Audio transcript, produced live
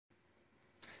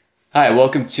Hi,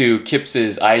 welcome to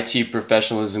CIPS's IT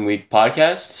Professionalism Week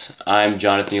podcast. I'm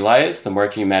Jonathan Elias, the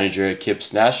Marketing Manager at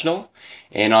CIPS National.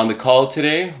 And on the call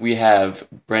today, we have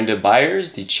Brenda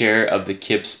Byers, the Chair of the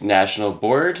CIPS National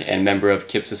Board and member of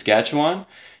CIPS Saskatchewan,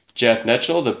 Jeff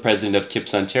Netchell, the President of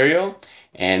CIPS Ontario,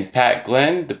 and Pat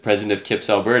Glenn, the President of CIPS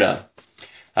Alberta.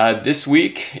 This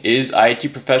week is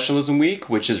IT Professionalism Week,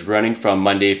 which is running from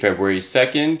Monday, February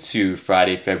 2nd to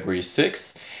Friday, February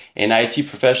 6th. And IT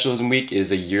Professionalism Week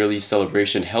is a yearly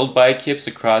celebration held by CIPS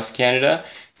across Canada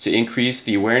to increase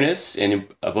the awareness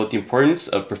about the importance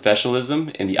of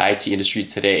professionalism in the IT industry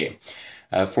today.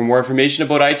 For more information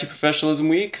about IT Professionalism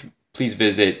Week, please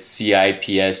visit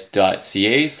cips.ca/IT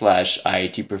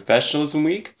Professionalism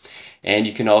Week. And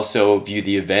you can also view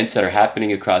the events that are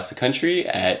happening across the country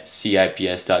at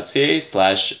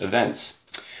cips.ca/events.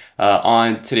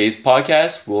 On today's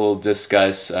podcast, we'll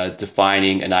discuss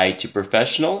defining an IT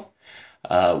professional.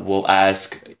 We'll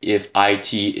ask if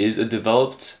IT is a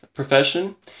developed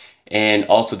profession, and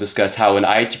also discuss how an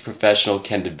IT professional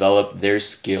can develop their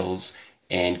skills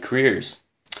and careers.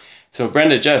 So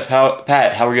Brenda, Jeff,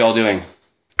 Pat, how are you all doing?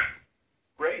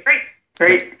 Great.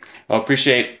 Well,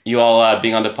 appreciate you all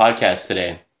being on the podcast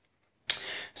today.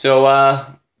 So I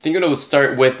think we'll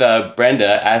start with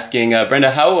Brenda, asking, Brenda,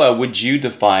 how would you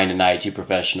define an IT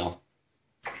professional?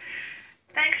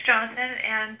 Thanks, Jonathan.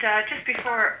 And just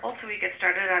before also we get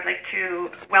started, I'd like to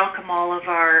welcome all of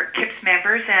our CIPS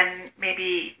members and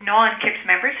maybe non-CIPS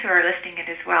members who are listening in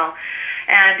as well.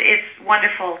 And it's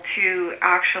wonderful to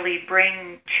actually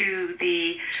bring to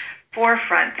the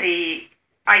forefront the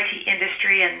IT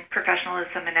industry and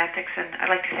professionalism and ethics, and I'd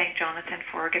like to thank Jonathan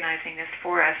for organizing this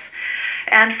for us.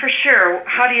 And for sure,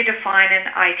 how do you define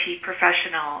an IT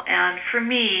professional? And for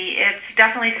me, it's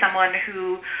definitely someone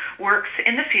who works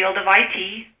in the field of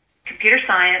IT, computer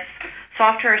science,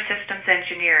 software systems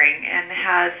engineering, and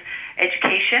has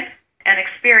education and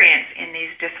experience in these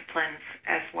disciplines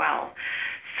as well.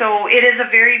 So it is a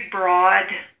very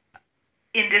broad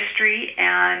industry,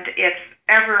 and it's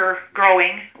ever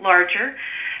growing larger,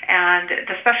 and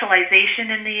the specialization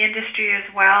in the industry as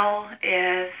well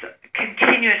is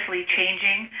continuously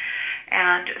changing.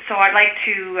 And so I'd like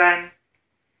to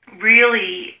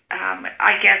really,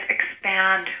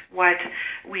 expand what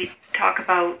we talk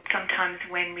about sometimes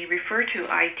when we refer to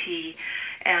IT,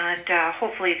 and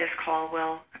hopefully this call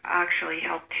will actually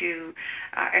help to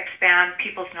expand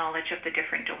people's knowledge of the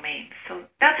different domains. So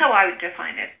that's how I would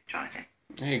define it, Jonathan.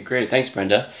 Hey, great. Thanks,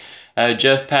 Brenda.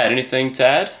 Jeff, Pat, anything to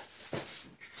add?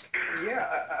 Yeah,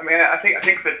 I mean, I think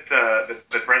that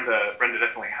Brenda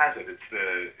definitely has it. It's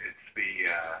the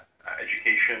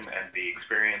education and the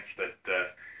experience that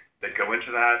go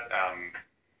into that.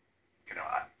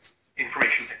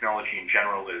 Information technology in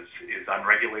general is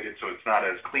unregulated, so it's not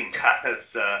as clean cut as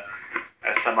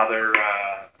some other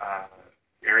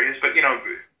areas. But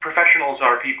professionals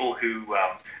are people who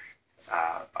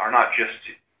are not just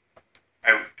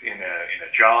out in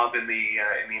a job in the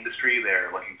industry.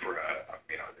 They're looking for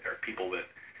they're people that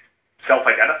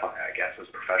self-identify, I guess, as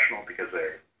a professional because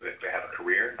they have a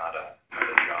career, not a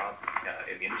job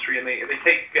in the industry, and they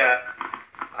take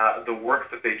the work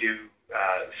that they do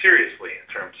seriously in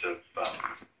terms of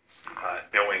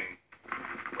knowing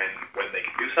when they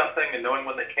can do something and knowing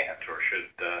when they can't, or should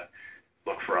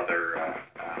look for other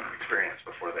experience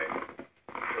before they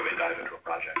dive into a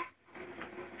project.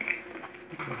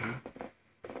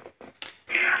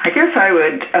 I guess I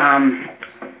would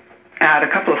add a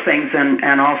couple of things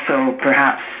and also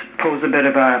perhaps pose a bit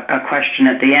of a question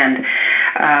at the end.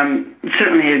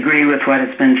 Certainly agree with what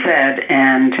has been said,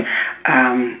 and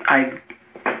I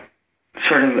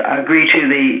sort of agree to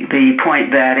the point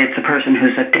that it's a person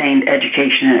who's obtained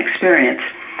education and experience.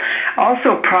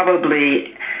 Also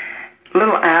probably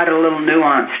add a little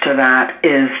nuance to that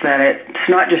is that it's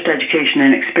not just education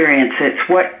and experience, it's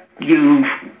what you've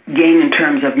gained in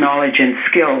terms of knowledge and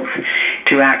skills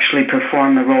to actually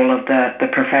perform the role of the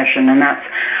profession. And that's,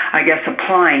 I guess,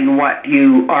 applying what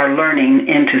you are learning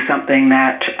into something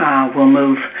that will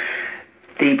move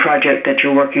the project that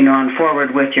you're working on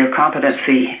forward with your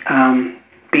competency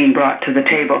being brought to the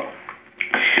table.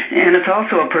 And it's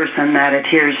also a person that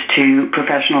adheres to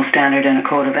professional standard and a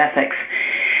code of ethics.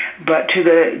 But to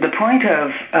the point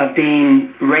of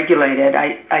being regulated,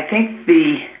 I think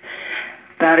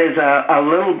that is a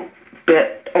little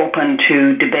bit open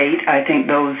to debate. I think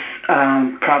those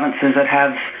provinces that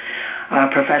have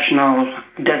professional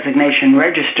designation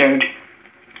registered,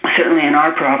 certainly in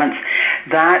our province,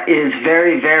 that is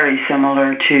very, very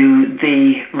similar to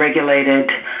the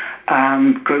regulated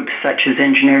groups such as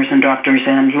engineers and doctors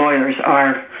and lawyers.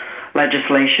 Our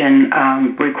legislation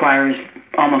requires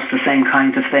almost the same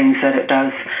kinds of things that it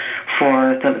does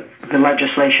for the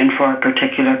legislation for a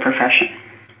particular profession.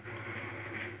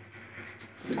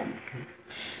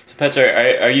 So, Professor,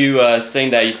 are you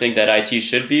saying that you think that IT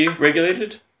should be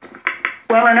regulated?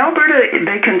 Well, in Alberta,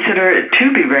 they consider it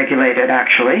to be regulated,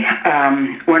 actually.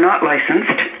 We're not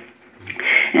licensed.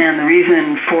 And the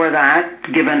reason for that,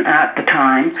 given at the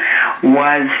time,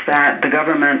 was that the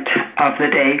government of the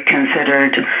day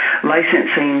considered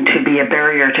licensing to be a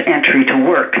barrier to entry to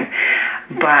work.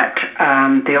 But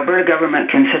the Alberta government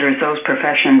considers those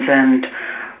professions and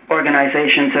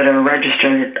organizations that are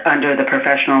registered under the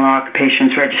Professional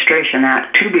Occupations Registration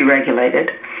Act to be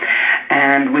regulated.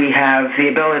 And we have the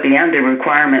ability and the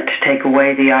requirement to take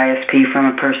away the ISP from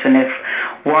a person if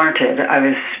warranted. I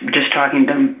was just talking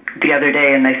to them the other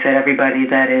day, and they said everybody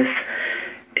that is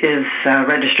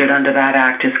registered under that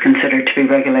act is considered to be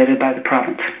regulated by the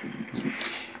province.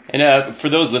 And for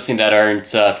those listening that aren't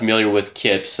familiar with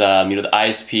CIPS, the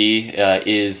ISP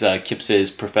is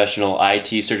CIPS's professional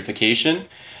IT certification.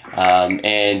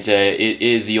 And it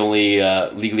is the only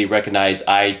legally recognized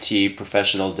IT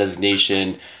professional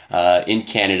designation in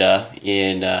Canada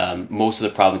in most of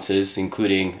the provinces,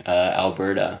 including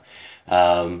Alberta.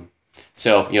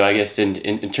 So, I guess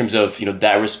in terms of,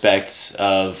 that respect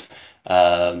of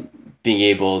being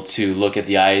able to look at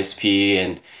the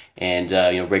ISP and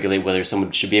regulate whether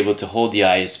someone should be able to hold the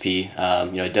ISP,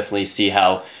 I definitely see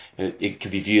how it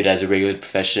could be viewed as a regulated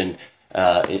profession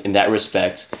in that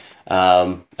respect.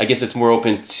 I guess it's more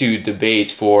open to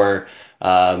debate for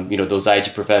those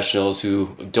IT professionals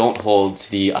who don't hold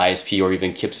the ISP or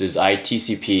even CIPS's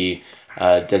ITCP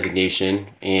designation,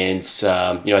 and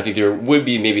I think there would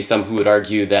be maybe some who would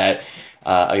argue that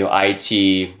IT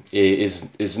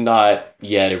is not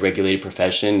yet a regulated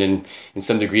profession, and in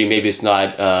some degree maybe it's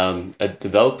not a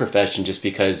developed profession just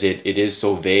because it is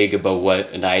so vague about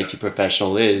what an IT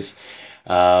professional is.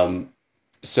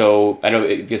 So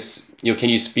I guess can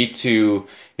you speak to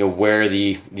where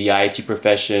the IT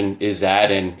profession is at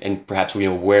and perhaps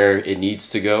where it needs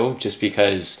to go, just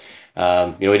because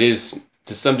it is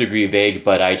to some degree vague,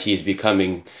 but IT is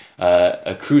becoming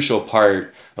a crucial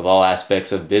part of all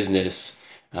aspects of business,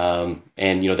 and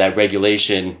that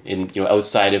regulation in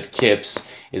outside of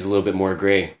CIPS is a little bit more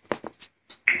gray.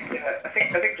 Yeah, I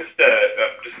think just to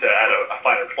add a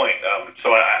finer point.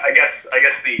 So I guess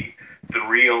the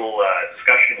real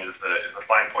discussion is the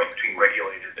fine point between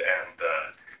regulated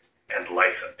and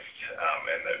licensed,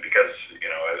 and because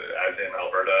as in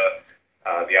Alberta,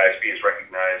 the ISP is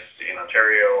recognized in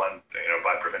Ontario and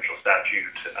by provincial statute.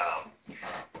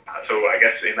 So I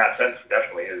guess in that sense, it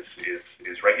definitely is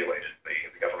regulated.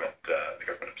 The government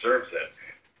observes it,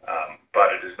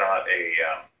 but it is not a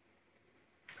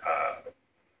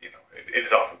it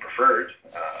is often preferred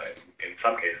in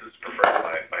some cases preferred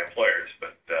by employers,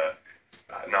 but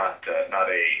not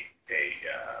a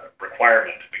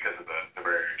requirement because of the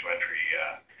barrier to entry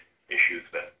issues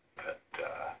that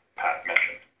Pat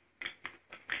mentioned.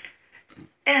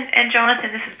 And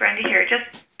Jonathan, this is Brenda here.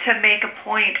 Just to make a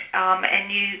point,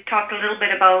 and you talked a little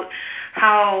bit about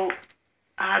how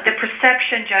the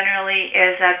perception generally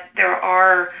is that there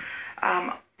are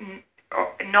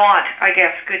not, I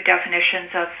guess, good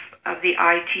definitions of the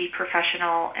IT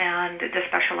professional and the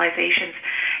specializations.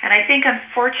 And I think,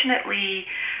 unfortunately,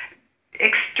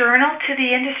 external to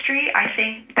the industry, I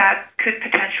think that could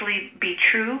potentially be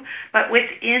true. But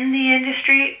within the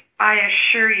industry, I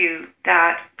assure you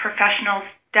that professionals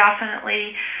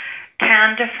definitely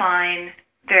can define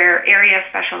their area of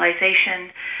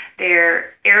specialization,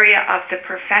 their area of the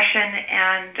profession,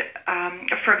 and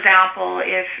for example,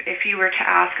 if you were to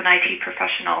ask an IT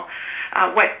professional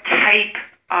what type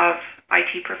of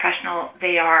IT professional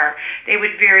they are, they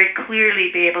would very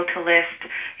clearly be able to list,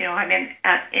 I'm an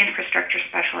infrastructure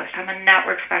specialist, I'm a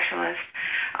network specialist,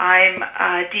 I'm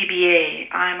a DBA,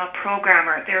 I'm a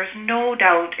programmer. There's no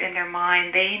doubt in their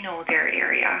mind they know their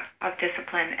area of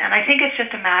discipline. And I think it's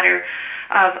just a matter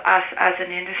of us as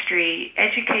an industry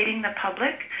educating the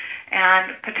public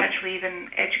and potentially even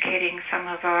educating some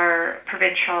of our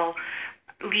provincial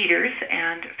leaders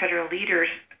and federal leaders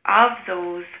of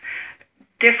those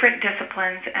different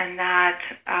disciplines, and that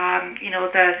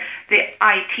the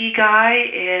IT guy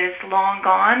is long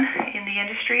gone in the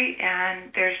industry,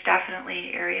 and there's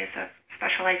definitely areas of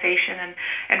specialization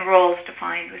and roles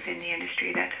defined within the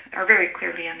industry that are very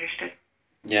clearly understood.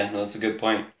 Yeah, no, that's a good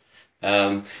point.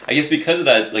 I guess because of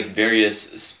that, various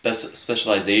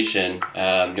specialization,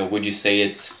 would you say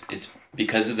it's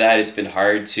because of that it's been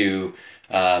hard to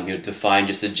define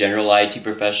just a general IT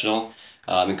professional?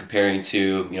 And comparing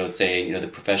to, let's say, the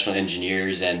professional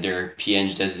engineers and their PEng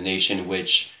designation,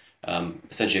 which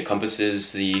essentially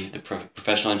encompasses the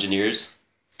professional engineers?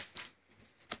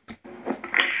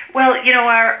 Well,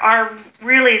 our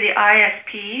really the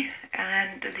ISP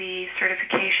and the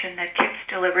certification that CIPS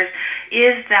delivers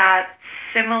is that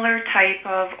similar type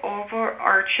of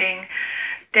overarching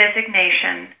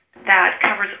designation that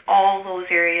covers all those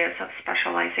areas of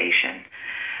specialization.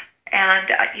 And,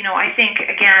 I think,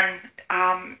 again,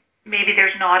 maybe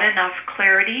there's not enough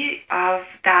clarity of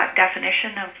that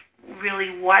definition of really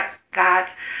what that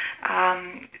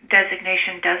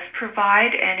designation does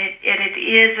provide, and it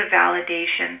is a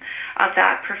validation of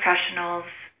that professional's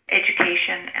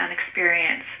education and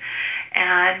experience.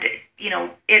 And,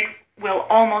 it will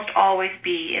almost always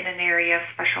be in an area of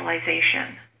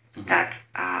specialization that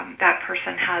that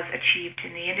person has achieved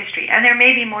in the industry. And there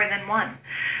may be more than one.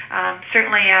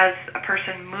 Certainly as a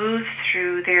person moves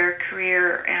through their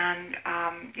career and,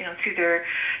 through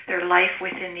their life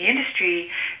within the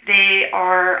industry, they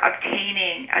are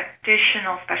obtaining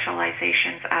additional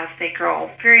specializations as they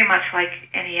grow, very much like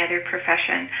any other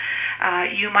profession.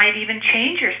 You might even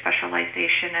change your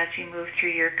specialization as you move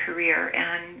through your career,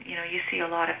 and you see a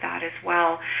lot of that as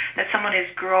well, that someone is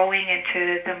growing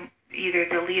into either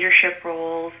the leadership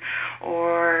roles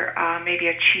or maybe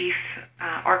a chief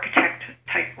architect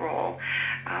type role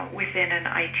within an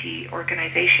IT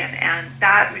organization, and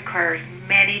that requires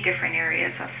many different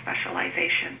areas of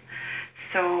specialization.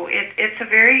 So it is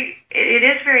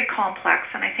very complex,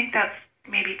 and I think that's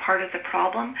maybe part of the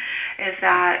problem, is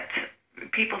that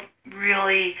people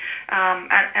really,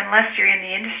 unless you're in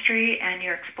the industry and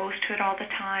you're exposed to it all the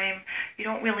time,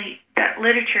 that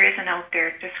literature isn't out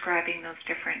there describing those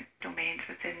different domains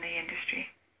within the industry.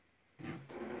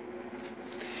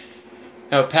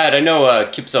 Now, Pat, I know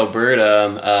CIPS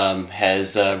Alberta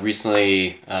has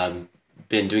recently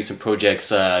been doing some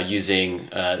projects using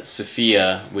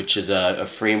SOPHIA, which is a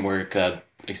framework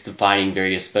defining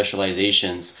various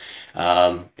specializations.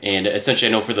 And essentially,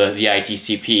 I know for the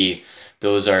ITCP,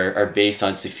 those are based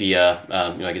on SOPHIA,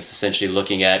 I guess essentially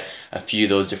looking at a few of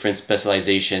those different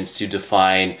specializations to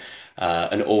define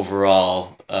an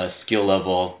overall skill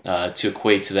level to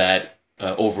equate to that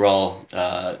overall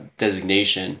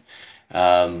designation.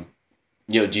 Do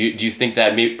you think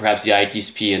that maybe perhaps the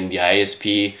ITCP and the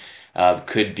ISP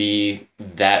could be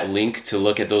that link to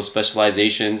look at those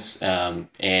specializations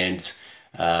and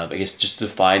I guess just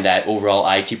define that overall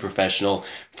IT professional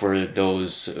for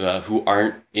those who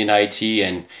aren't in IT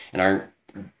and aren't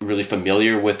really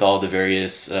familiar with all the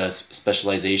various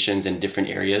specializations in different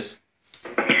areas?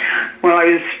 Well, I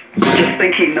was just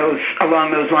thinking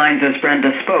along those lines as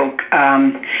Brenda spoke.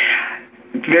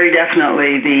 Very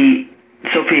definitely the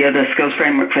SOPHIA, the Skills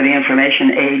Framework for the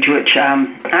Information Age, which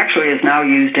actually is now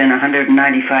used in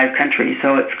 195 countries,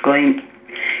 so it's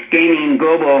gaining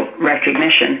global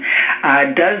recognition,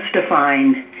 does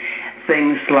define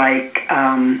things like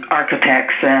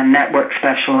architects and network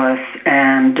specialists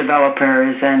and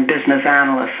developers and business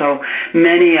analysts. So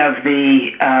many of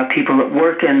the people that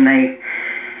work in the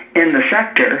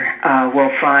sector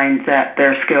will find that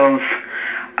their skills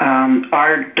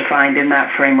are defined in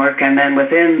that framework, and then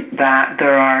within that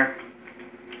there are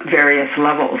various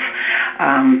levels.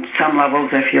 Some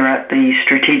levels, if you're at the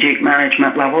strategic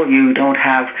management level, you don't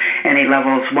have any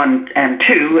levels 1 and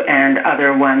 2, and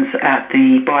other ones at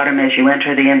the bottom as you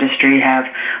enter the industry have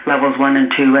levels 1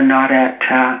 and 2 and not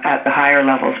at the higher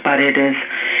levels. But it is,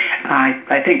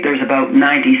 I think there's about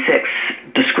 96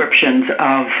 descriptions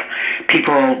of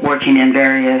people working in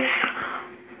various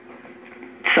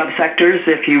subsectors,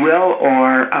 if you will,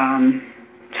 or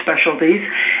specialties,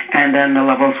 and then the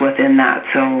levels within that.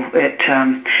 So it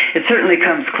certainly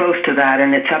comes close to that,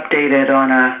 and it's updated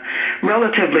on a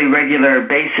relatively regular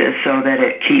basis so that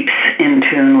it keeps in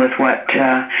tune with what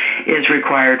is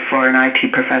required for an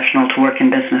IT professional to work in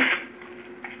business.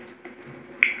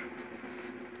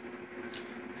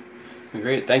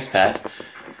 Great, thanks, Pat.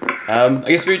 I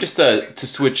guess maybe just to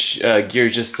switch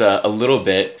gears just a little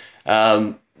bit.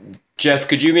 Jeff,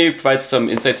 could you maybe provide some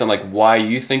insights on why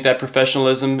you think that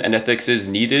professionalism and ethics is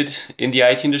needed in the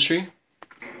IT industry?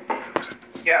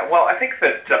 Yeah, well, I think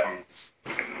that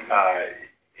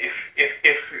if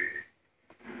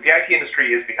the IT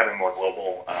industry is becoming more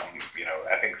global,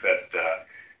 I think that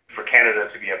for Canada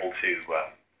to be able to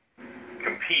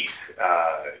compete,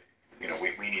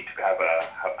 we need to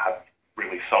have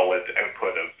really solid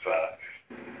output of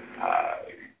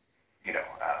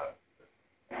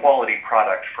quality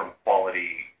product from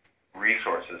quality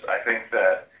resources. I think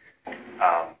that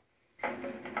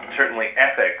certainly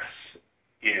ethics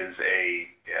is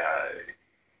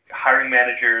hiring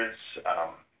managers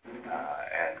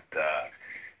and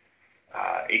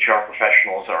HR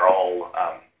professionals are all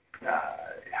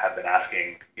have been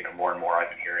asking, more and more. I've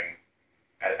been hearing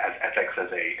as ethics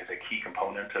as a key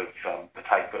component of the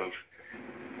type of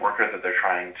worker that they're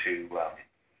trying to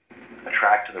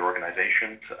attract to their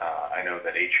organizations. I know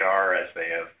that HR,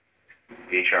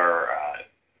 the HR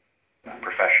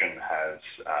profession has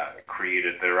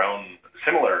created their own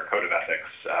similar code of ethics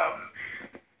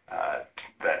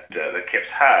that CIPS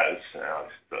has.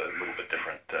 It's a little bit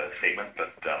different statement,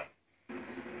 but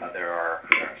there are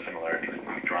similarities to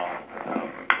be drawn.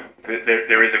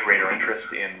 There is a greater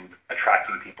interest in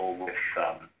attracting people with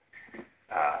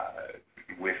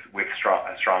a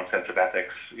strong sense of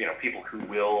ethics. People who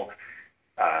will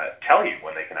tell you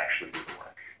when they can actually do the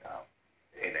work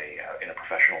in a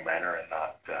professional manner and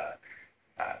not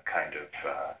kind of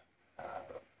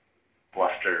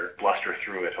bluster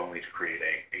through it only to create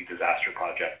a disaster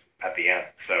project at the end.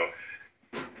 So,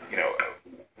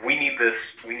 we need this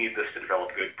to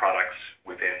develop good products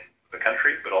within the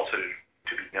country, but also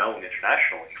to be known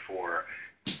internationally for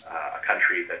a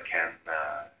country that can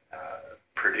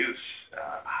produce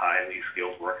highly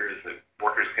skilled workers,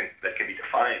 that can be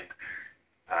defined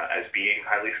as being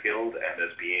highly skilled and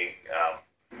as being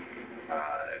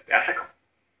ethical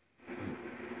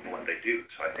in what they do.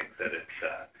 So I think that it's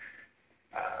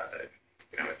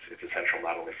essential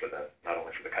not only for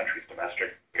the country's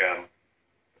domestic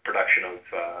production of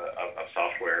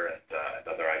software and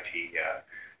other IT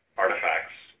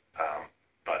artifacts,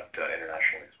 but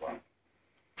internationally as well.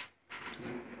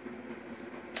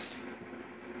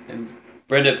 And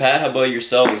Brenda, Pat, how about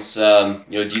yourselves? Do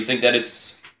you think that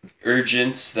it's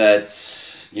urgent that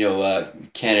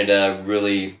Canada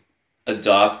really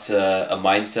adopt a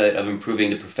mindset of improving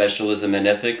the professionalism and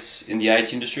ethics in the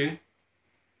IT industry?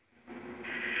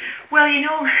 Well,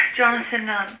 Jonathan,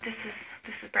 this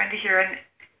is Brenda here, and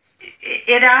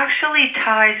it actually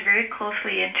ties very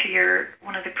closely into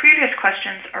one of the previous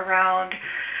questions around,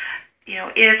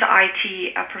 is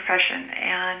IT a profession?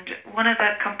 And one of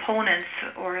the components,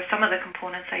 or some of the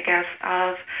components, I guess,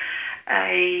 of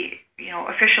a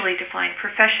officially defined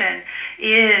profession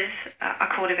is a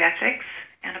code of ethics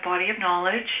and a body of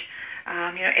knowledge,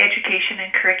 education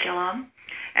and curriculum,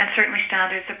 and certainly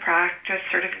standards of practice,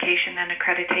 certification, and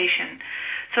accreditation.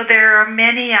 So there are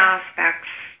many aspects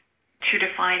to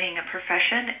defining a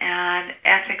profession, and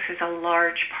ethics is a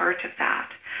large part of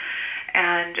that.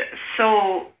 And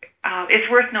so it's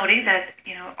worth noting that,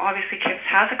 obviously CIPS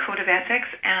has a code of ethics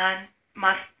and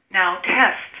must now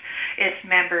test its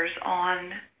members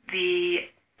on the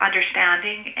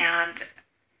understanding and,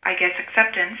 I guess,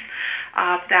 acceptance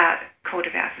of that code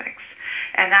of ethics.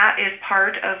 And that is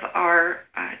part of our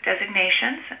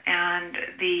designations and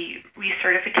the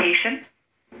recertification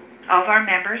of our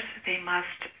members. They must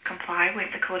comply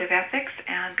with the code of ethics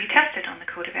and be tested on the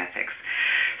code of ethics.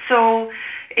 So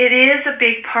it is a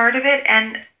big part of it,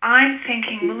 and I'm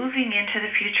thinking moving into the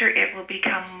future it will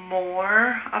become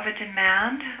more of a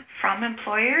demand from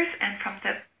employers and from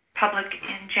the public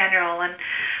in general. And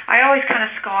I always kind of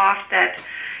scoff that,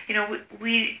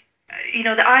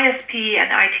 the ISP and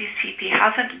ITCP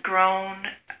hasn't grown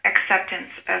acceptance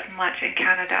as much in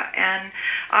Canada, and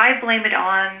I blame it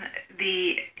on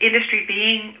the industry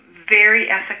being very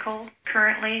ethical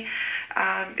currently.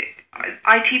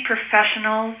 IT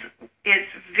professionals, it's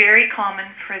very common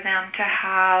for them to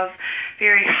have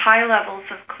very high levels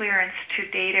of clearance to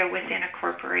data within a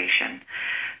corporation.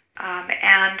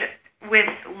 And with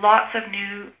lots of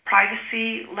new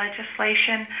privacy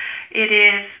legislation, it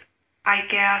is, I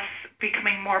guess,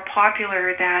 becoming more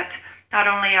popular that not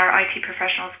only are IT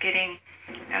professionals getting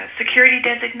security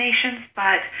designations,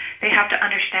 but they have to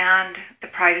understand the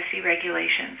privacy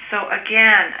regulations. So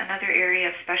again, another area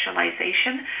of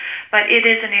specialization, but it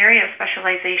is an area of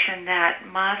specialization that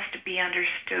must be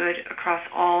understood across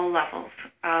all levels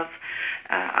of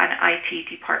an IT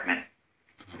department.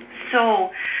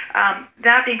 So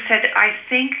that being said, I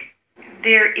think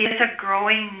there is a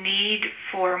growing need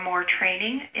for more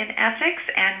training in ethics,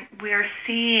 and we're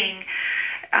seeing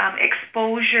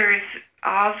exposures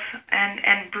of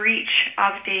and breach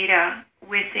of data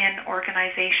within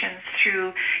organizations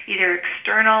through either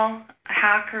external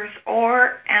hackers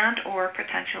or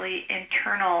potentially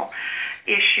internal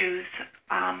issues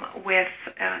with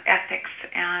ethics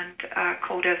and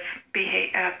code of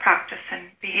practice and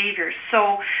behaviors.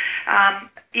 So,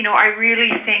 I really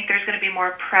think there's going to be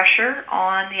more pressure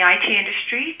on the IT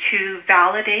industry to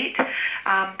validate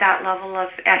that level of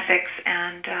ethics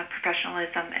and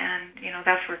professionalism, and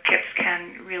that's where CIPS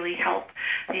can really help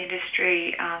the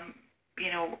industry.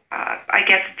 I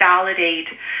guess validate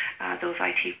those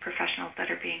IT professionals that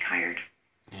are being hired.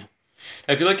 Yeah.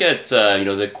 If you look at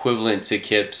the equivalent to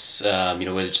CIPS,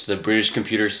 whether it's the British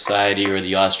Computer Society or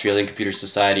the Australian Computer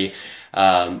Society,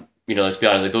 let's be honest,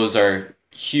 like, those are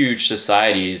huge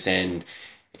societies, and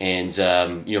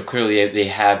clearly they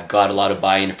have got a lot of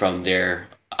buy-in from their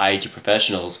IT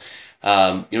professionals.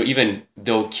 Even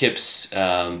though CIPS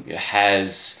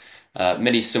has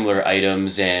many similar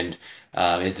items and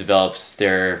has developed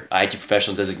their IT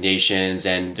professional designations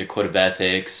and their code of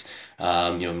ethics,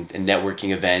 and networking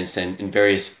events and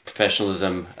various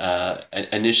professionalism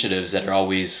initiatives that are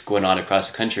always going on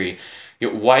across the country.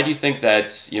 Why do you think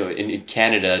that in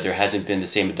Canada there hasn't been the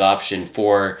same adoption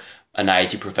for an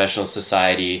IT professional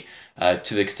society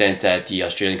to the extent that the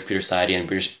Australian Computer Society and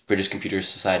British Computer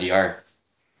Society are?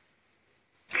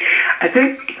 I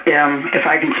think if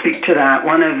I can speak to that,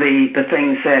 one of the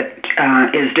things that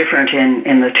is different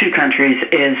in the two countries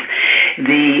is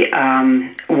the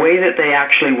way that they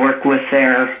actually work with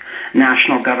their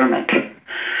national government.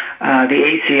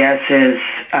 The ACS is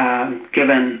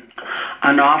given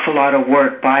an awful lot of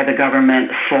work by the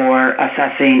government for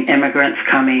assessing immigrants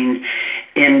coming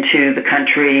into the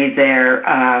country. They're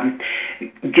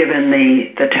given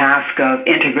the task of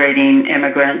integrating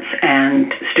immigrants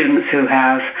and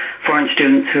foreign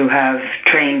students who have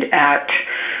trained at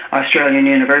Australian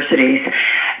universities.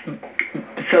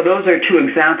 So those are two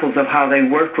examples of how they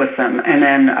work with them. And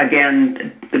then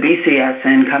again, the BCS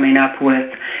in coming up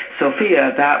with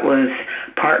Sophia, that was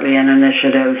partly an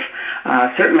initiative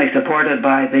certainly supported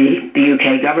by the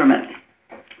UK government.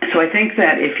 So I think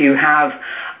that if you have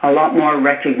a lot more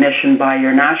recognition by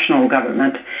your national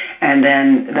government, and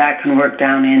then that can work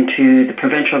down into the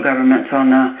provincial governments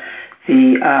on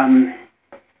the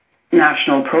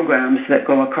national programs that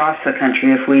go across the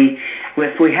country.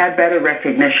 If we had better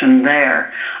recognition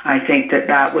there, I think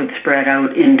that would spread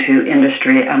out into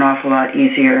industry an awful lot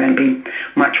easier and be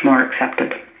much more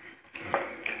accepted.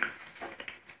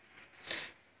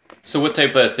 So what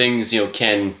type of things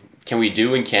can we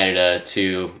do in Canada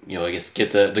to I guess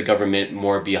get the government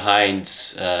more behind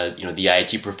the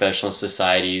IT professional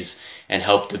societies and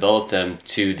help develop them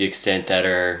to the extent that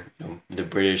our the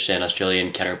British and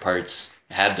Australian counterparts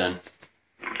have done?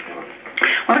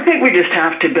 Well, I think we just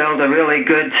have to build a really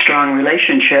good, strong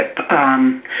relationship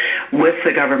with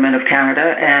the Government of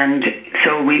Canada, and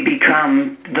so we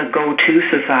become the go-to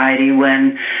society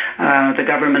when the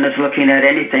government is looking at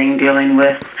anything dealing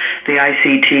with the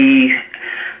ICT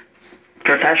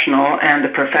professional and the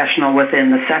professional within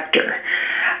the sector.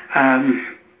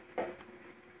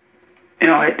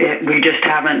 We just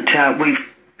haven't. We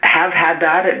have had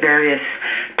that at various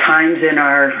times in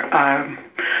our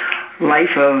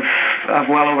life of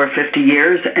well over 50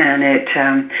 years, and it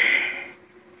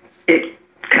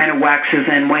kind of waxes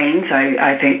and wanes.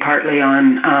 I think partly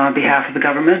on behalf of the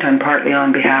government and partly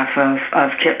on behalf of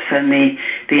CIPS and the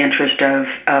interest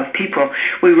of people.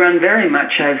 We run very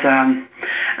much as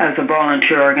a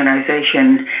volunteer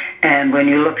organization, and when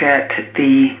you look at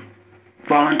the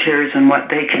volunteers and what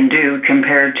they can do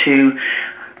compared to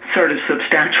sort of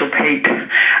substantial paid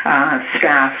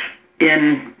staff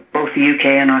in both the UK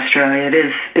and Australia,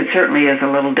 it certainly is a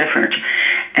little different,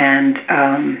 and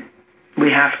we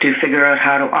have to figure out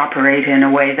how to operate in a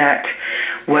way that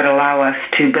would allow us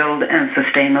to build and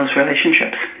sustain those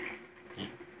relationships.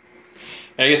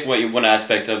 And I guess one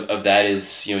aspect of that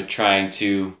is trying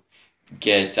to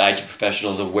get IT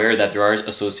professionals aware that there are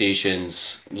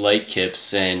associations like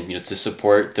CIPS and to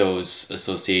support those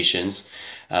associations,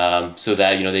 so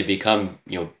that they become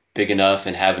big enough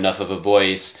and have enough of a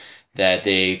voice that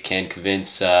they can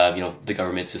convince the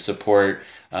government to support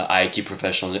IT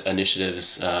professional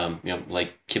initiatives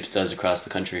like CIPS does across the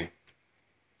country.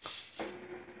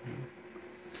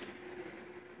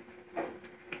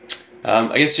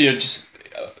 I guess just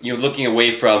looking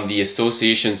away from the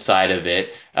association side of it,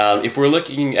 if we're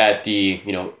looking at the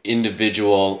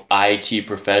individual IT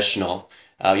professional,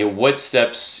 what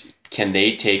steps can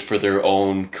they take for their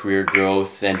own career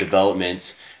growth and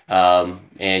development,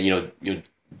 and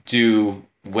do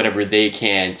whatever they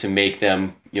can to make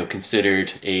them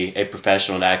considered a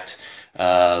professional and act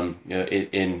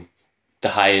in the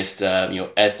highest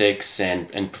ethics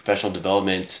and professional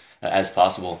development as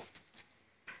possible.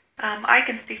 I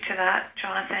can speak to that,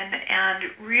 Jonathan, and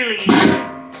really,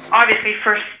 obviously,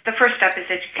 the first step is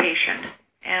education,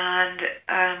 and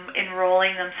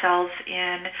enrolling themselves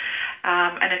in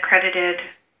an accredited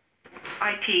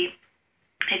IT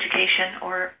education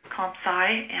or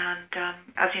CompSci, and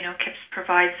as you know, CIPS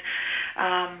provides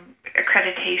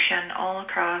accreditation all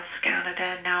across Canada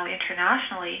and now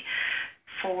internationally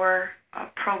for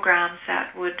programs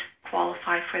that would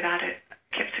qualify for that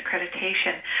CIPS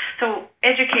accreditation. So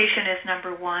education is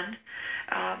number one.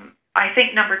 I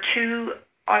think number two,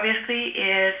 obviously,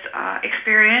 is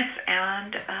experience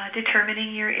and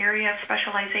determining your area of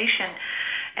specialization.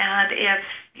 And it's,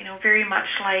 very much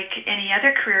like any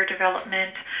other career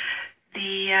development,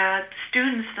 the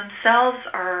students themselves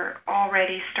are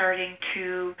already starting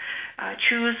to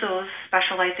choose those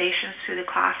specializations through the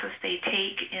classes they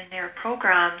take in their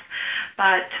programs.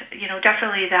 But,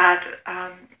 definitely that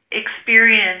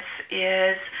experience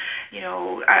is,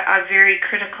 a very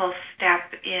critical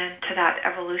step into that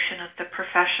evolution of the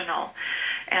professional.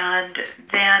 And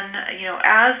then,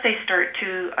 as they start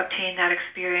to obtain that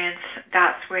experience,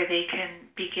 that's where they can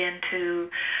begin to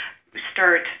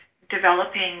start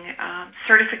developing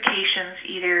certifications,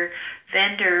 either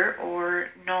vendor or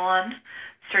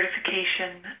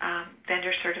non-certification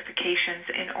vendor certifications,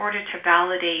 in order to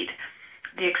validate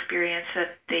the experience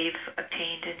that they've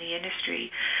obtained in the industry.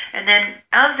 And then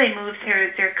as they move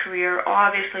through their career,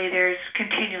 obviously there's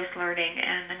continuous learning.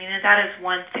 And I mean, that is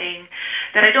one thing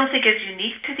that I don't think is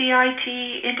unique to the IT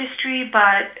industry,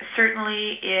 but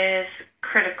certainly is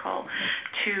critical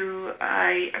to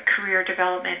a career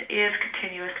development, is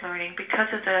continuous learning.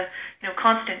 Because of the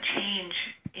constant change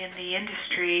in the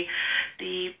industry,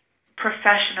 the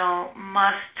professional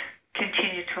must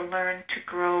continue to learn, to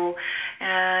grow,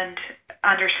 and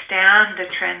understand the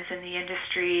trends in the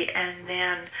industry, and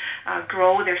then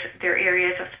grow their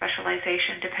areas of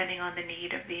specialization depending on the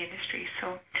need of the industry.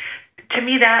 So to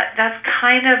me, that's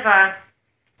kind of a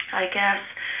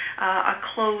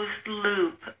closed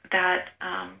loop that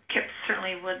CIPS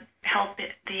certainly would help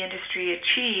the industry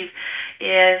achieve,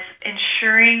 is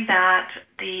ensuring that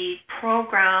the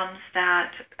programs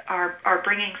that are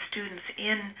bringing students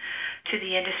in to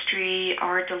the industry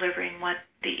are delivering what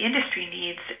the industry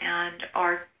needs and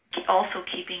are also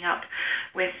keeping up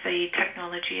with the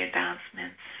technology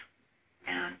advancements,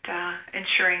 and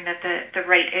ensuring that the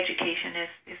right education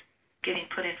is getting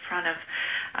put in front of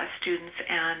students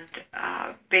and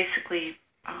basically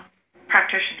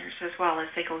practitioners as well as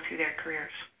they go through their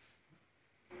careers.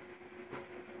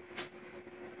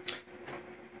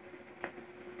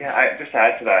 Yeah, just to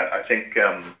add to that, I think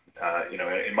in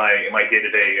my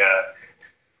day-to-day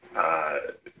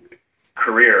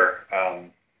career,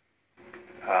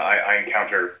 I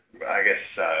encounter, I guess,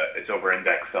 it's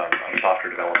over-indexed on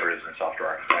software developers and software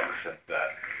architects and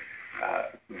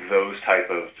those type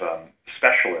of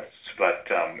specialists. But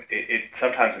it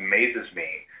sometimes amazes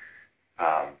me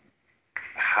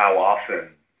how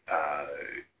often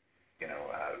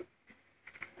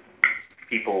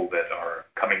people that are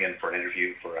coming in for an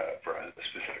interview for a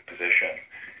specific position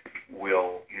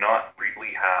will not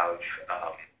really have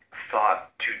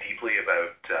thought too deeply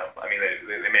about,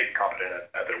 they may be competent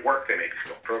at their work, they may be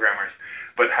skilled programmers,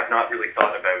 but have not really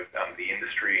thought about the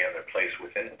industry and their place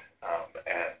within it,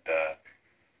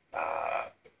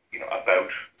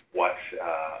 about what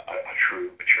a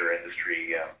true mature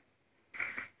industry,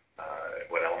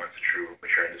 what elements a true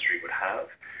mature industry would have.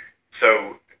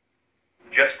 So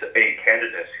just a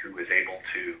candidate who is able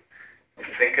to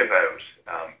think about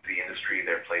the industry,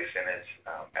 their place in it,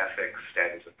 ethics,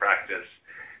 standards of practice,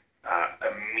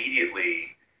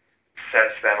 immediately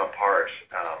sets them apart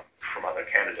from other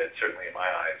candidates, certainly in my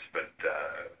eyes, but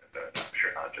I'm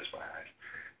sure not just my eyes.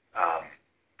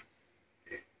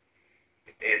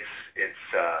 It's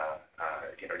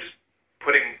just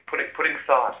putting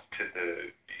thought to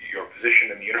your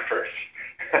position in the universe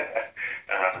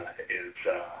is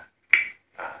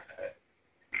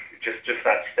just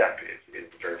that step is a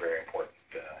very, very important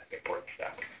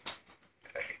step.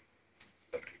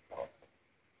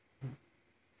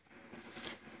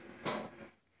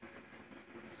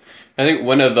 I think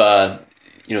one of the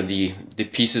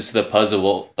pieces to the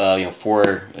puzzle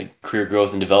for career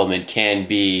growth and development can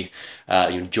be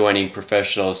joining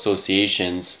professional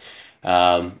associations.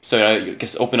 So I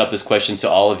guess open up this question to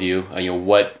all of you.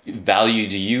 What value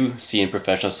do you see in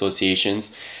professional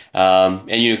associations? And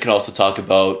you can also talk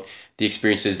about the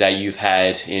experiences that you've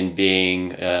had in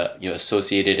being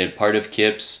associated and part of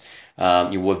CIPS.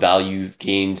 What value you've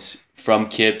gained from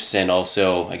CIPS, and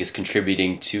also I guess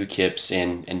contributing to CIPS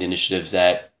and the initiatives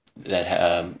that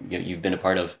you've been a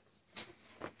part of.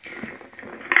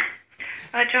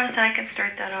 Jonathan, I can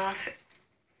start that off.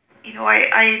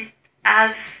 I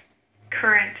as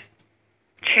current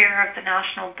chair of the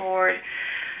national board,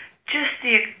 just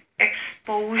the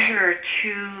exposure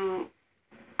to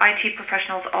IT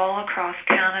professionals all across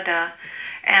Canada,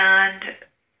 and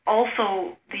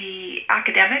also the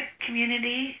academic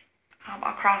community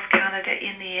across Canada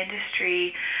in the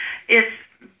industry, it's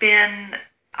been,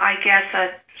 I guess,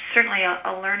 certainly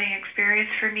a learning experience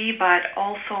for me, but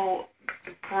also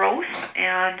growth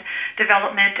and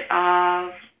development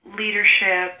of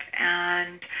leadership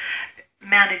and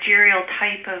managerial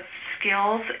type of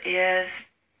skills is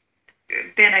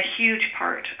been a huge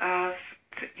part of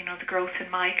the growth in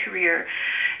my career.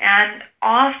 And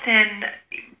often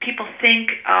people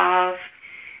think of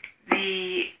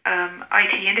the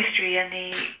IT industry and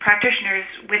the practitioners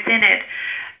within it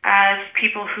as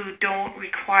people who don't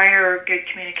require good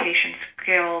communication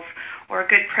skills or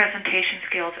good presentation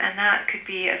skills, and that could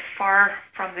be as far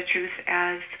from the truth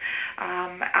as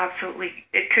absolutely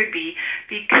it could be,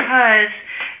 because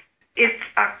it's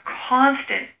a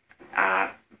constant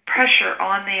pressure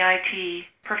on the IT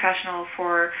professional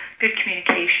for good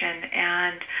communication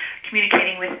and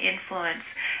communicating with influence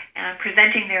and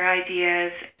presenting their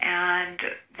ideas and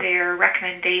their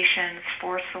recommendations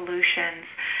for solutions.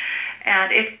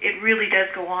 And it really does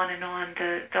go on and on.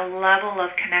 The level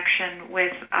of connection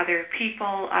with other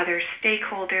people, other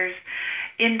stakeholders,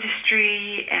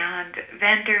 industry and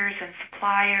vendors and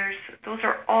suppliers, those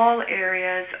are all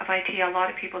areas of IT a lot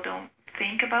of people don't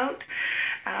think about,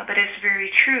 but it's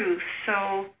very true.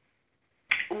 So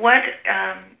what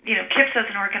CIPS as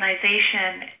an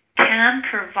organization can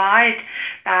provide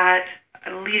that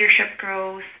leadership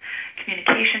growth,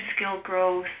 communication skill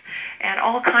growth, and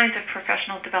all kinds of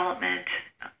professional development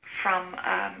from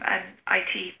an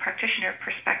IT practitioner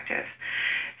perspective.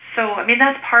 So, I mean,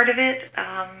 that's part of it,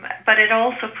 but it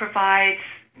also provides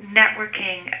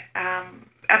networking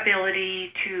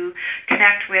ability to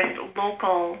connect with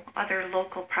other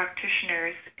local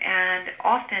practitioners, and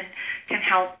often can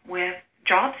help with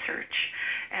job search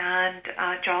and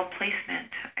job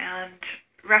placement and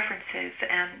references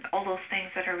and all those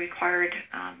things that are required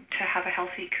to have a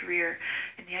healthy career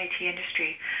in the IT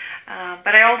industry.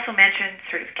 But I also mentioned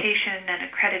certification and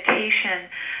accreditation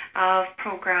of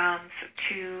programs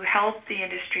to help the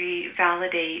industry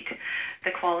validate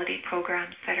the quality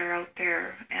programs that are out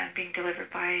there and being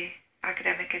delivered by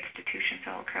academic institutions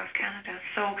all across Canada.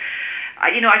 So,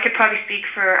 I could probably speak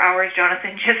for hours,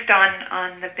 Jonathan, just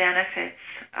on the benefits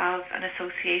of an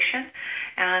association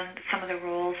and some of the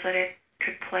roles that it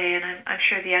could play, and I'm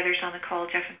sure the others on the call,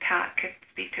 Jeff and Pat, could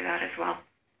speak to that as well.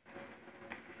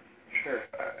 Sure.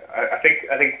 I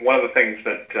think one of the things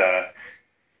that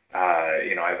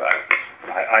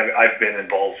I've been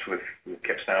involved with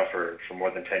CIPS now for more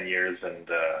than 10 years,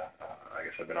 and I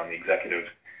guess I've been on the executive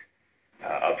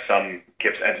of some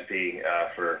CIPS entity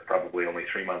for probably only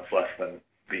 3 months less than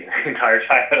the entire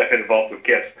time that I've been involved with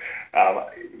CIPS.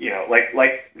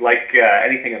 Like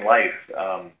anything in life,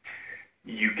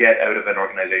 you get out of an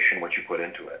organization what you put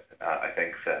into it. I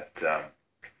think that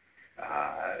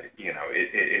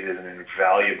it is an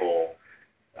invaluable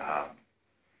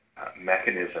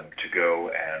mechanism to go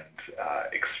and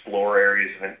explore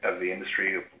areas of the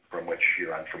industry from which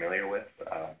you're unfamiliar with,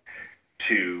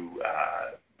 to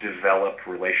develop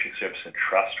relationships and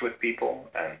trust with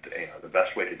people. And the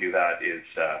best way to do that is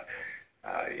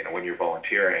when you're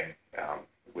volunteering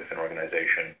with an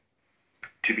organization,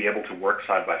 to be able to work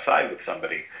side by side with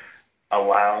somebody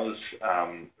allows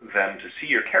them to see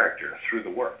your character through the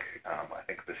work. I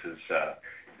think this is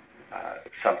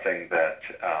something that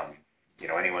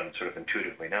anyone sort of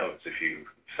intuitively knows. If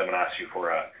someone asks you for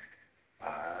a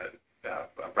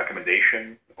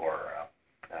recommendation or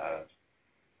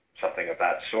something of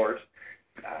that sort,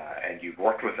 and you've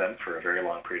worked with them for a very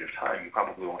long period of time, you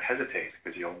probably won't hesitate,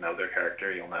 because you'll know their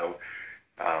character, you'll know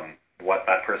what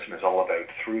that person is all about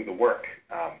through the work.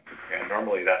 And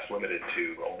normally that's limited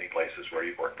to only places where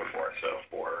you've worked before. So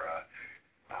for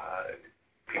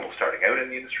people starting out in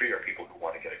the industry, or people who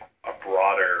want to get a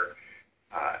broader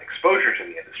exposure to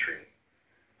the industry,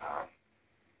 a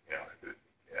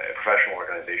professional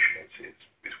organization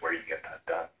is where you get that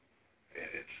done.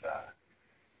 It's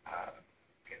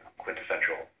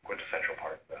quintessential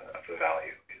part of the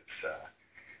value is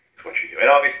what you do. And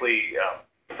obviously,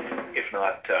 if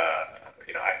not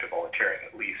active volunteering,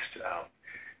 at least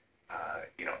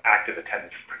active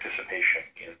attendance and participation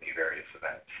in the various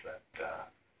events that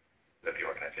the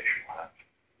organization will have.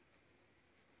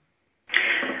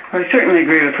 I certainly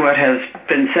agree with what has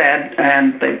been said,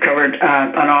 and they've covered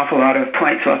an awful lot of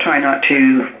points, so I'll try not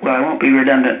to, I won't be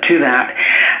redundant to that.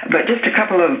 But just a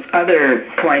couple of other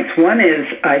points. One is,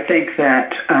 I think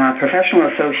that professional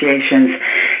associations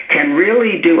can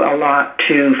really do a lot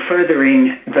to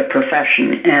furthering the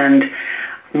profession. And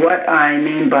what I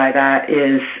mean by that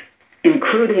is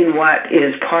including what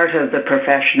is part of the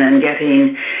profession and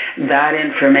getting that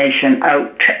information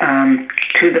out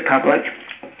to the public.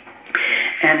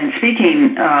 And in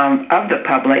speaking of the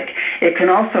public, it can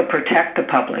also protect the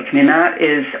public. I mean, that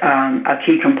is a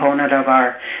key component of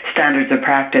our standards of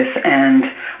practice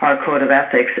and our code of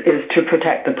ethics, is to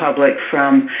protect the public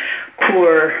from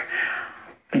poor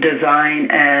design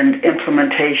and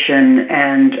implementation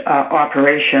and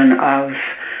operation of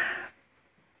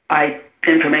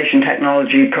information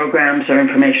technology programs or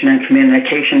information and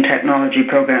communication technology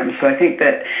programs. So I think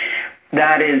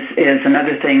that is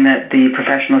another thing that the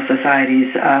professional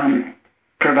societies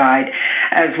provide,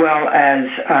 as well as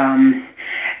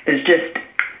is just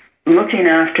looking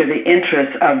after the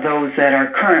interests of those that are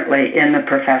currently in the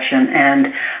profession and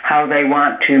how they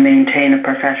want to maintain a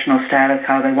professional status,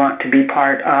 how they want to be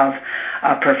part of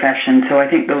a profession. So I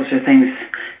think those are things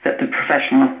that the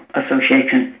professional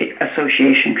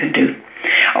association can do.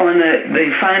 Oh, and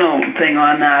the final thing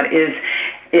on that is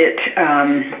it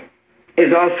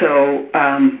is also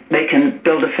they can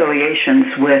build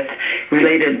affiliations with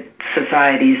related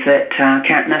societies that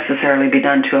can't necessarily be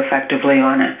done too effectively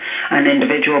on an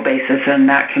individual basis, and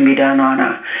that can be done on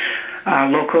a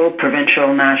local,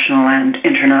 provincial, national, and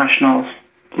international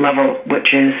level,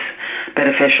 which is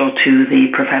beneficial to the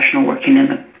professional working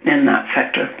in that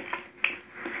sector.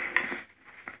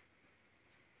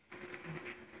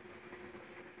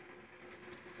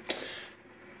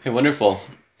 Hey, wonderful.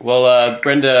 Well,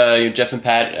 Brenda, Jeff, and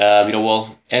Pat,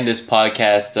 we'll end this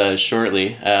podcast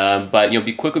shortly. But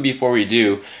quickly before we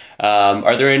do,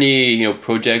 are there any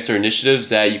projects or initiatives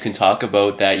that you can talk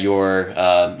about that your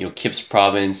CIPS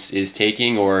province is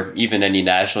taking, or even any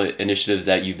national initiatives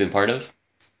that you've been part of?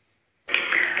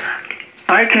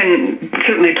 I can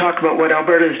certainly talk about what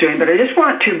Alberta is doing, but I just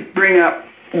want to bring up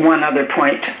one other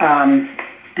point,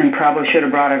 and probably should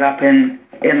have brought it up in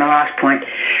the last point.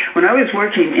 When I was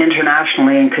working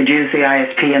internationally and could use the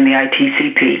ISP and the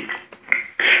ITCP,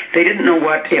 they didn't know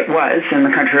what it was in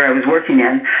the country I was working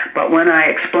in, but when I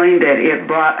explained it, it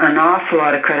brought an awful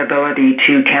lot of credibility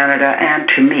to Canada and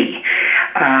to me.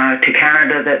 To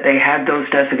Canada that they had those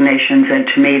designations, and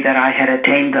to me that I had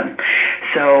attained them.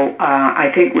 So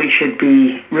I think we should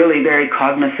be really very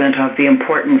cognizant of the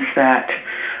importance that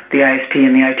the ISP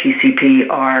and the ITCP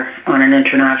are on an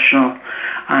international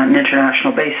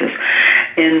basis.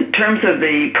 In terms of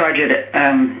the project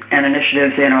and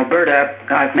initiatives in Alberta,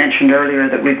 I've mentioned earlier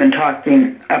that we've been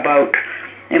talking about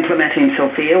implementing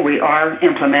SOFIA. We are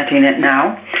implementing it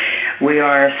now. We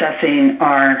are assessing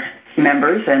our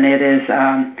members, and it is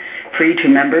free to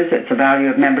members. It's a value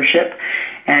of membership.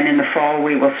 And in the fall,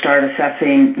 we will start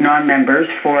assessing non-members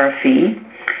for a fee.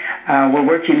 We're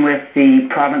working with the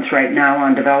province right now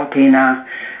on developing a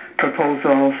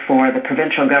proposal for the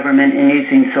provincial government in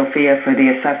using SOFIA for the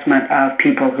assessment of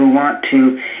people who want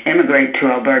to immigrate to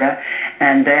Alberta,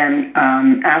 and then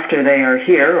after they are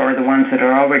here, or the ones that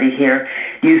are already here,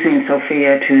 using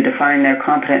SOFIA to define their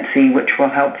competency, which will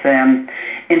help them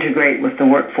integrate with the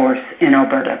workforce in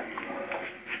Alberta.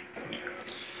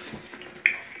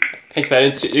 Thanks, Pat.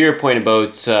 And to your point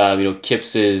about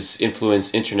CIPS's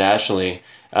influence internationally,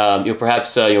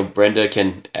 perhaps Brenda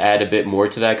can add a bit more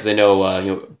to that, because I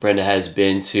know Brenda has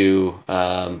been to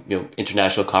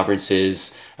international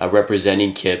conferences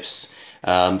representing CIPS.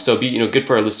 So it'd be good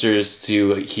for our listeners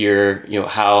to hear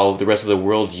how the rest of the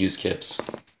world views CIPS.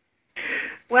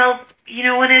 Well,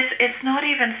 when it's not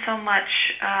even so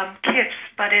much CIPS,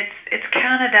 but it's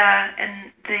Canada,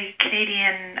 and the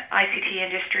Canadian ICT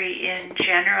industry in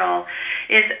general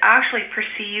is actually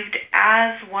perceived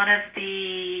as one of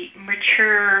the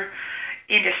mature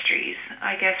industries,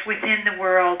 I guess, within the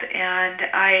world. And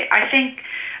I think,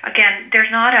 again,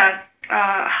 there's not a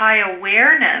high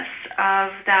awareness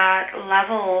of that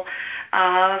level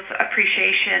of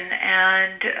appreciation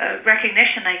and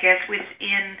recognition, I guess,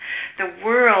 within the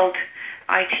world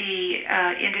IT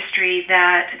industry,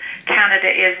 that Canada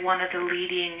is one of the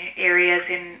leading areas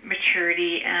in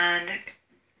maturity and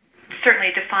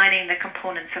certainly defining the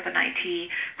components of an IT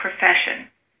profession.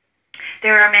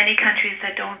 There are many countries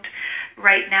that don't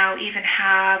right now even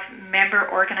have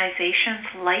member organizations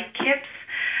like CIPS.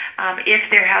 If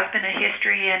there has been a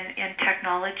history in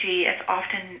technology, it's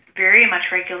often very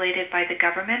much regulated by the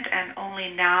government, and only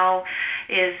now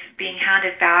is being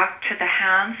handed back to the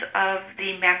hands of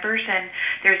the members. And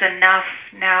there's enough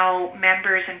now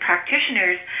members and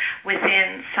practitioners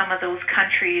within some of those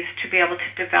countries to be able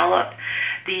to develop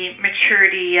the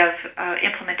maturity of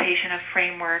implementation of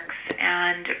frameworks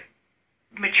and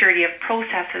maturity of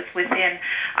processes within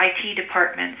IT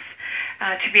departments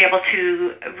to be able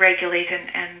to regulate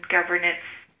and govern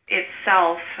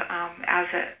itself as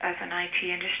an IT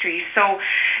industry. So,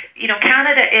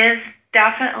 Canada is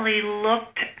definitely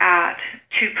looked at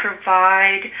to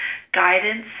provide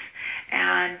guidance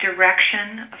and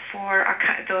direction for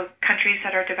the countries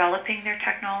that are developing their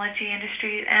technology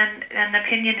industry, and the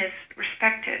opinion is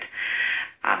respected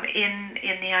in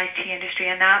the IT industry,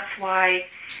 and that's why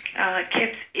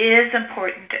CIPS is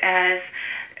important as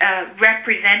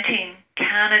representing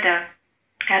Canada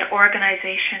at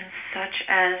organizations such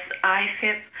as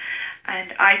IFIP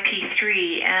and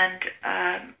IP3 and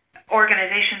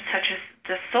organizations such as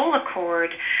the Soul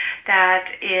Accord that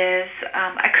is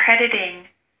accrediting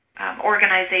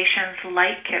organizations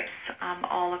like CIPS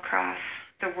all across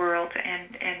the world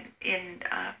and in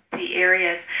the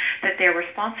areas that they're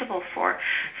responsible for.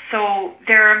 So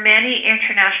there are many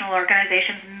international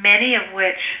organizations, many of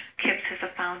which CIPS is a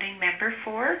founding member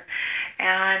for,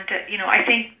 and I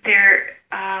think there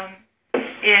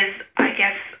is, I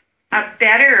guess, a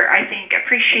better,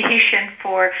 appreciation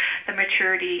for the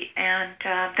maturity and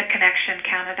the connection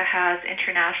Canada has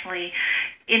internationally.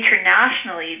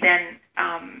 Then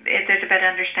there's a better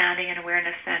understanding and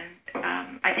awareness than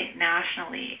I think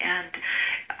nationally, and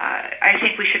I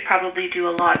think we should probably do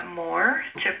a lot more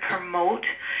to promote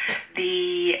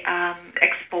the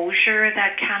exposure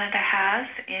that Canada has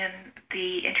in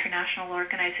the international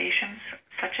organizations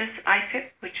such as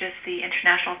IFIP, which is the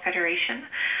International Federation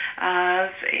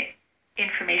of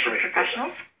Information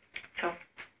Professionals. So,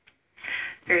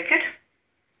 very good.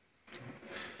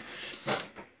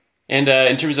 And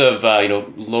in terms of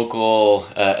local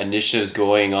initiatives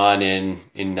going on in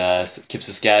CIPS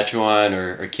Saskatchewan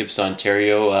or CIPS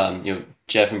Ontario,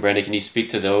 Jeff and Brenda, can you speak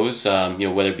to those?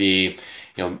 Whether it be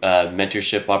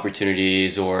mentorship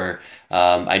opportunities, or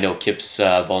I know CIPS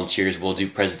volunteers will do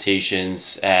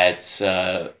presentations at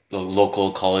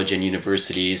local college and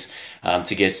universities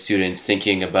to get students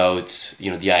thinking about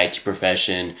the IT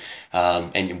profession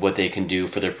and what they can do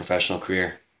for their professional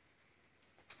career.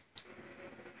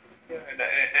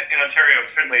 In Ontario,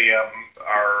 certainly our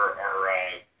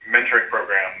mentoring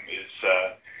program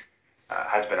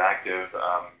has been active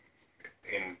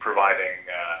in providing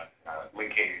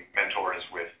linking mentors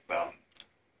with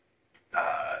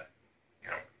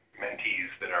mentees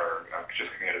that are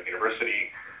just coming out of university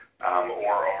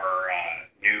or are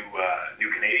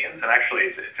new Canadians. And actually,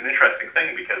 it's an interesting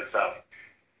thing because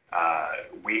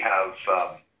we have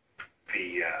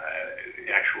the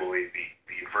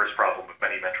inverse problem with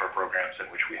many mentor programs in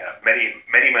which we have many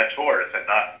mentors and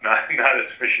not a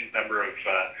sufficient number of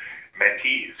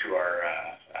mentees who are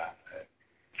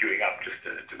queuing up just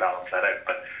to balance that out.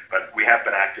 But we have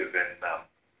been active in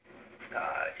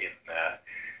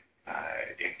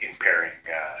pairing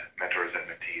mentors and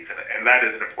mentees, and that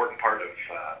is an important part of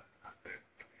the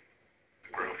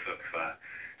growth of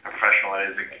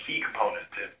professionalizing, a key component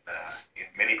in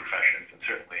many professions, and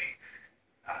certainly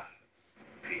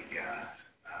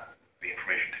the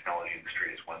information technology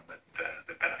industry is one that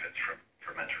benefits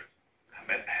from mentors.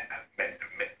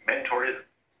 Mentorism.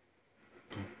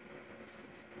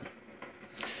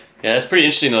 Yeah, that's pretty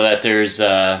interesting though that there's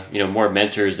more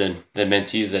mentors than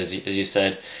mentees, as you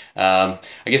said. I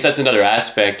guess that's another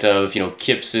aspect of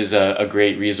CIPS is a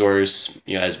great resource,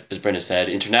 as Brenda said,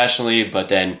 internationally, but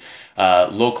then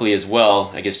locally as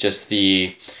well. I guess just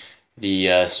the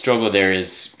struggle there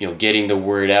is getting the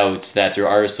word out that there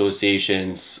are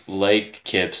associations like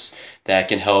CIPS that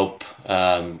can help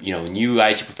new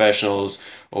IT professionals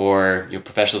or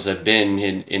professionals that have been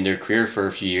in their career for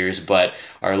a few years but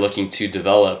are looking to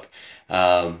develop.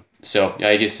 So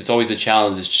I guess it's always the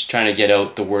challenge is just trying to get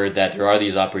out the word that there are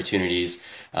these opportunities,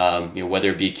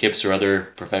 whether it be CIPS or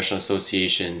other professional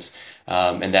associations,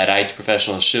 and that IT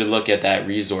professionals should look at that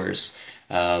resource.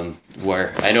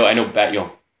 Where I know back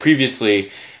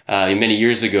previously, many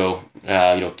years ago,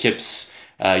 CIPS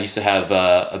used to have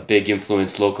a big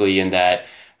influence locally in that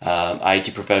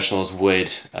IT professionals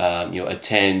would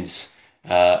attend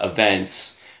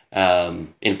events,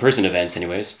 in-person events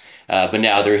anyways. But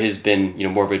now there has been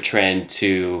more of a trend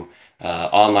to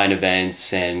online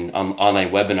events and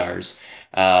online webinars.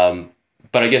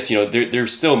 But I guess there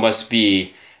still must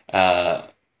be a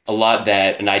lot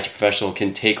that an IT professional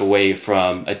can take away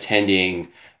from attending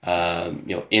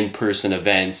in-person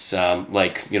events,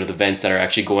 like the events that are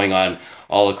actually going on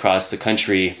all across the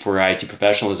country for IT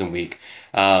Professionalism Week.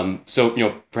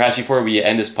 So perhaps before we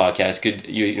end this podcast, could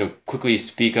you quickly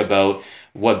speak about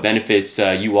what benefits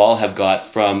you all have got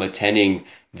from attending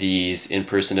these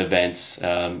in-person events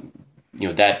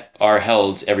that are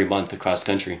held every month across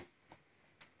the country?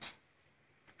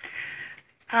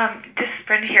 This is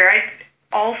Brenda here. I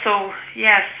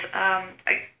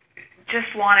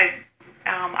just want to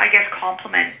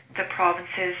compliment the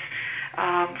provinces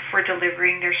for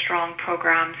delivering their strong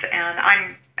programs, and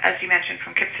I'm as you mentioned,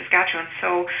 from KIPS Saskatchewan.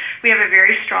 So we have a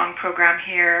very strong program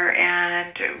here,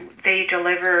 and they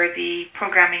deliver, the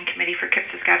programming committee for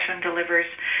KIPS Saskatchewan delivers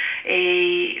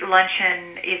a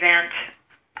luncheon event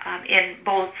in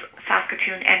both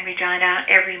Saskatoon and Regina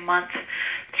every month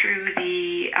through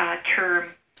the term,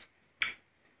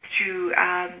 through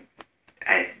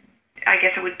I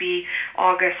guess it would be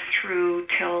August through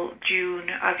till June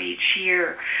of each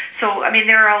year. So, I mean,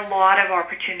 there are a lot of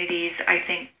opportunities, I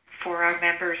think, for our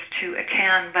members to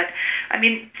attend. But, I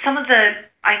mean, some of the,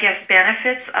 I guess,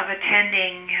 benefits of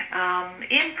attending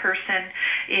in person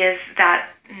is that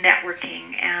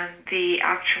networking and the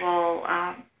actual,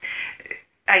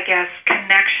 I guess,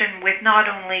 connection with not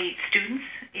only students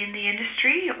in the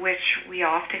industry, which we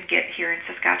often get here in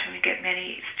Saskatchewan. We get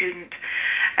many student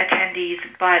attendees,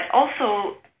 but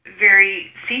also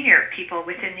very senior people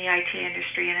within the IT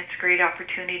industry, and it's a great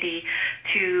opportunity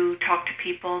to talk to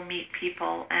people, meet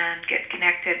people, and get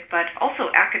connected. But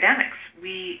also academics.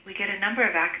 We get a number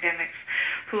of academics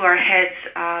who are heads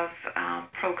of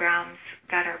programs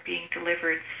that are being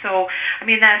delivered. So, I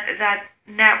mean, that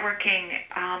networking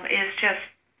is just,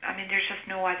 I mean, there's just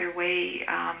no other way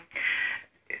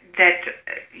that,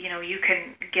 you know, you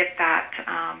can get that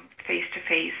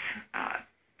face-to-face,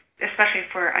 especially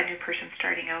for a new person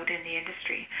starting out in the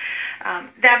industry.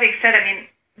 That being said, I mean,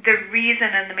 the reason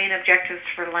and the main objectives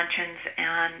for luncheons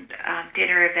and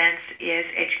dinner events is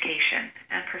education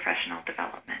and professional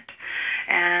development.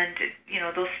 And, you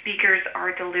know, those speakers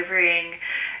are delivering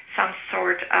some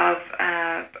sort of,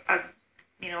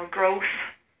 growth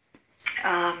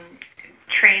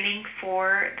training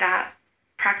for that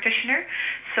practitioner.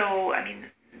 So, I mean,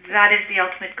 that is the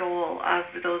ultimate goal of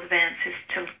those events, is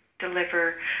to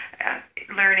deliver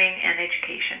learning and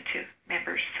education to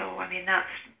members. So, I mean, that's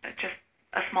just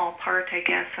a small part, I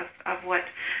guess, of what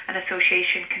an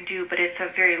association can do, but it's a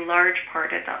very large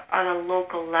part at a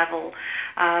local level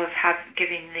of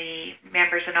giving the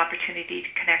members an opportunity to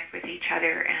connect with each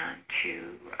other and to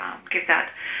give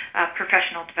that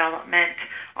professional development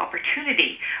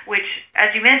opportunity, which,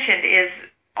 as you mentioned, is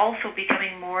also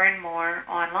becoming more and more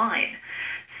online.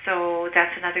 So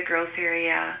that's another growth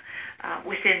area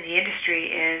within the industry,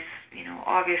 is, you know,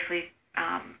 obviously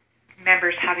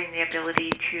members having the ability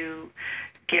to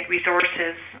get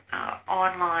resources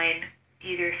online,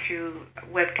 either through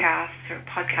webcasts or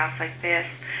podcasts like this,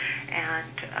 and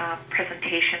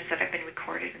presentations that have been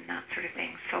recorded and that sort of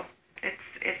thing. So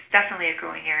it's definitely a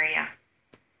growing area.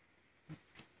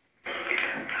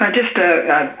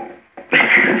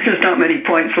 There's not many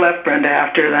points left, Brenda,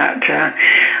 after that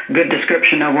good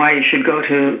description of why you should go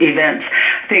to events.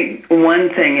 I think one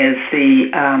thing is the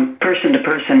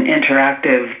person-to-person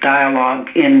interactive dialogue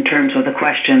in terms of the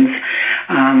questions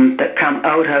that come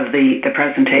out of the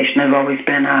presentation has always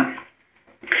been a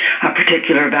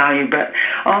particular value. But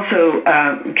also,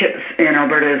 KIPS in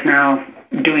Alberta is now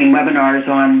doing webinars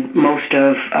on most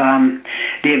of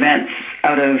the events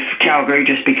out of Calgary,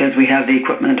 just because we have the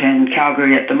equipment in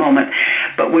Calgary at the moment.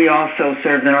 But we also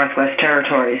serve the Northwest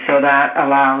Territories, so that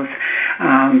allows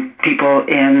people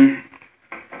in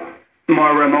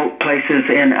more remote places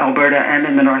in Alberta and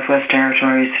in the Northwest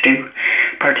Territories to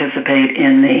participate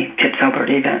in the KIPS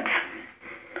Alberta events.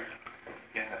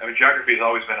 Yeah, I mean, geography has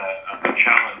always been a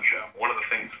challenge. One of the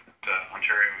things that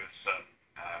Ontario is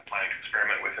planning to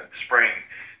experiment with in the spring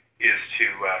is to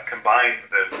combine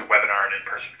the webinar and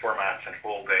in-person formats and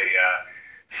hold a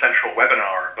central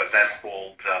webinar, but then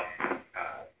hold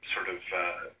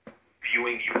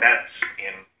viewing events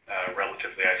in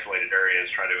relatively isolated areas,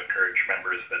 try to encourage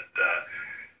members that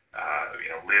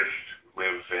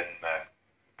live in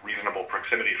reasonable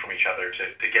proximity from each other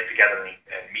to get together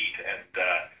and meet and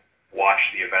watch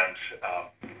the event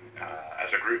as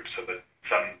a group, so that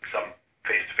some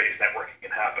face-to-face networking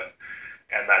can happen,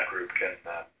 and that group can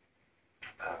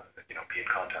be in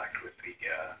contact with the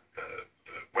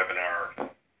webinar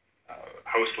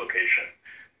host location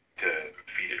to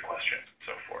feed it questions and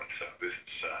so forth. So this is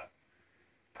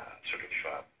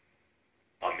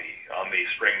on the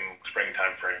spring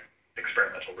time frame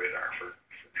experimental radar for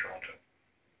Toronto.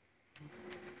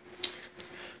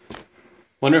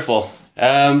 Wonderful.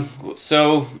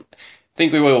 So I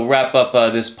think we will wrap up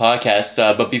this podcast,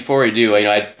 but before we do,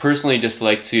 I'd personally just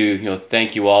like to,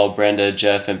 thank you all, Brenda,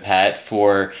 Jeff, and Pat,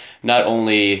 for not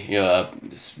only,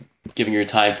 giving your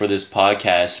time for this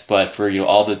podcast, but for,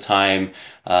 all the time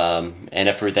and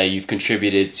effort that you've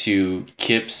contributed to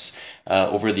KIPS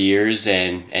over the years,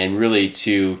 and really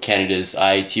to Canada's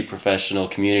IT professional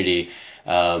community.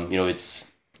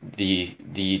 It's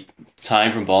the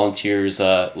time from volunteers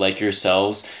like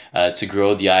yourselves to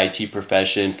grow the IT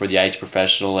profession for the IT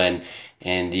professional, and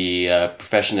and the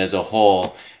profession as a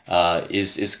whole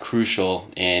is crucial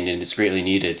and is greatly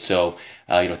needed. So,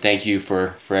 thank you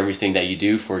for everything that you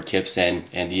do for CIPS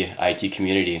and the IT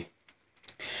community.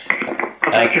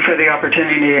 Well, thank you for the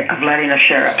opportunity of letting us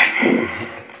share it.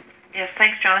 Yes,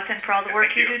 thanks, Jonathan, for all the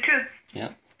work you do too. Yeah,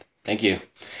 thank you.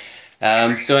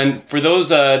 And for those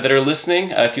that are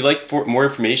listening, if you'd like more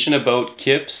information about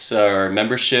CIPS, or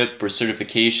membership or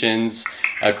certifications,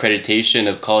 accreditation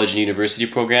of college and university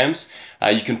programs,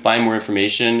 you can find more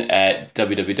information at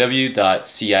www.cips.ca,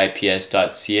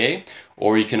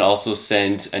 or you can also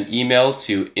send an email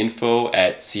to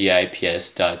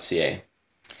info@cips.ca.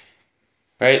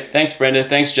 All right, thanks Brenda,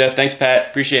 thanks Jeff, thanks Pat,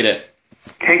 appreciate it.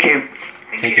 Thank you.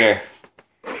 Take care.